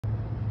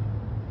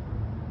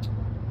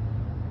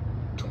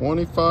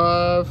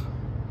25,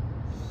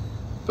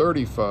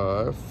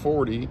 35,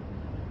 40,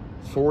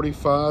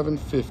 45, and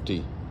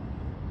 50.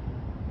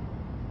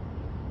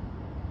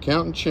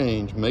 Counting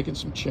change, making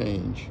some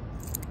change.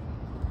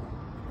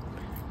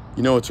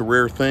 You know, it's a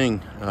rare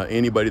thing,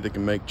 anybody that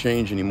can make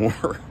change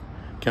anymore.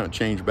 Count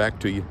change back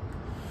to you.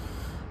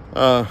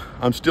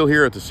 I'm still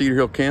here at the Cedar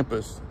Hill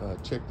campus.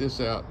 Check this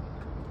out.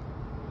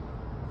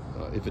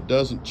 If it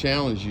doesn't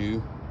challenge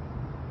you,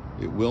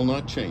 it will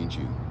not change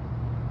you.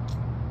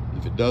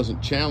 If it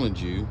doesn't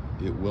challenge you,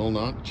 it will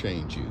not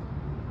change you.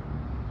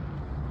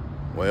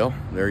 Well,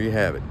 there you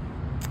have it.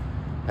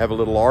 I have a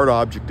little art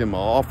object in my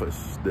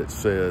office that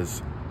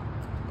says,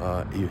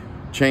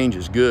 change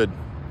is good,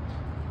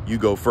 you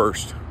go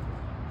first.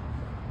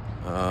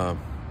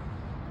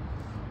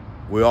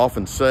 We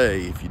often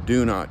say, if you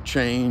do not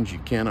change, you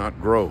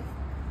cannot grow.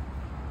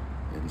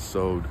 And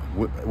so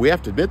we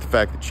have to admit the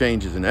fact that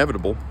change is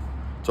inevitable.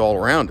 It's all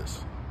around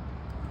us.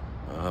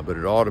 But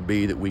it ought to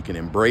be that we can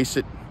embrace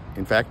it,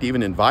 in fact,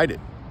 even invite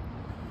it,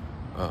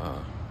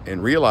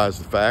 and realize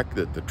the fact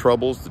that the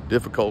troubles, the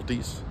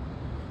difficulties,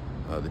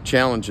 the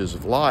challenges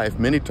of life,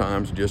 many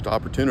times are just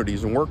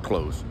opportunities and work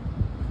clothes.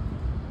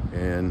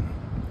 And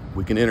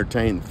we can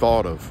entertain the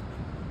thought of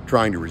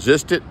trying to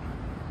resist it,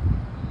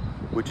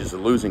 which is a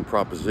losing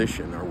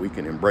proposition, or we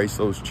can embrace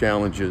those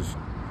challenges,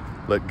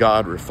 let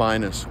God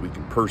refine us, we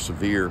can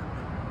persevere.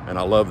 And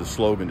I love the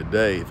slogan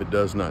today, if it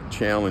does not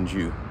challenge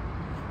you,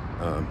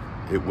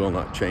 it will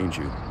not change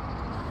you.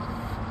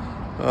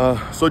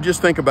 So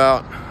just think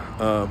about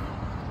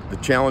the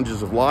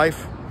challenges of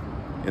life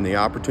and the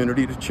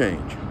opportunity to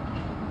change.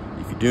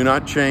 If you do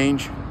not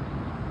change,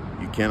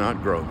 you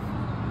cannot grow.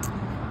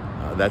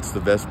 That's the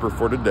Vesper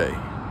for today.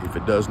 If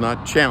it does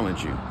not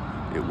challenge you,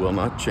 it will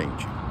not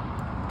change you.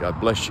 God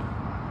bless you.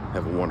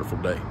 Have a wonderful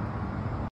day.